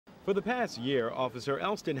For the past year, Officer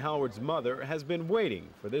Elston Howard's mother has been waiting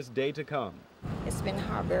for this day to come. It's been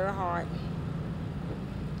very hard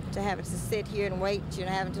to have to sit here and wait,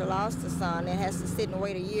 having to lost the son and has to sit and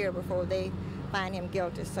wait a year before they find him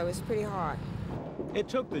guilty, so it's pretty hard. It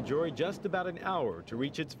took the jury just about an hour to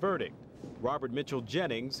reach its verdict. Robert Mitchell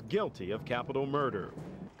Jennings guilty of capital murder,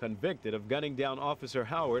 convicted of gunning down Officer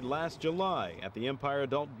Howard last July at the Empire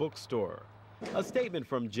Adult Bookstore. A statement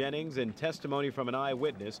from Jennings and testimony from an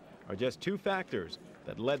eyewitness are just two factors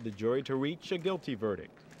that led the jury to reach a guilty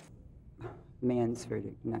verdict. Man's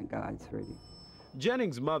verdict, not God's verdict.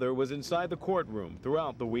 Jennings' mother was inside the courtroom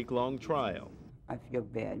throughout the week-long trial. I feel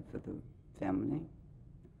bad for the family.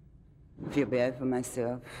 I feel bad for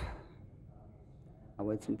myself. I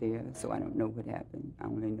wasn't there, so I don't know what happened. I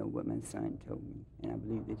only know what my son told me, and I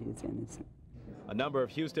believe that he's innocent. A number of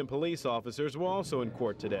Houston police officers were also in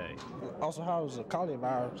court today. Officer Howard was a colleague of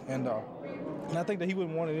ours, and I think that he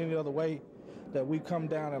wouldn't want it any other way, that we come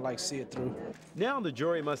down and see it through. Now the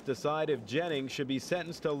jury must decide if Jennings should be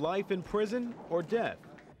sentenced to life in prison or death.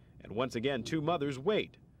 And once again, two mothers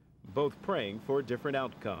wait, both praying for a different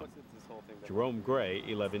outcome. Jerome Gray,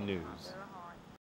 11 News.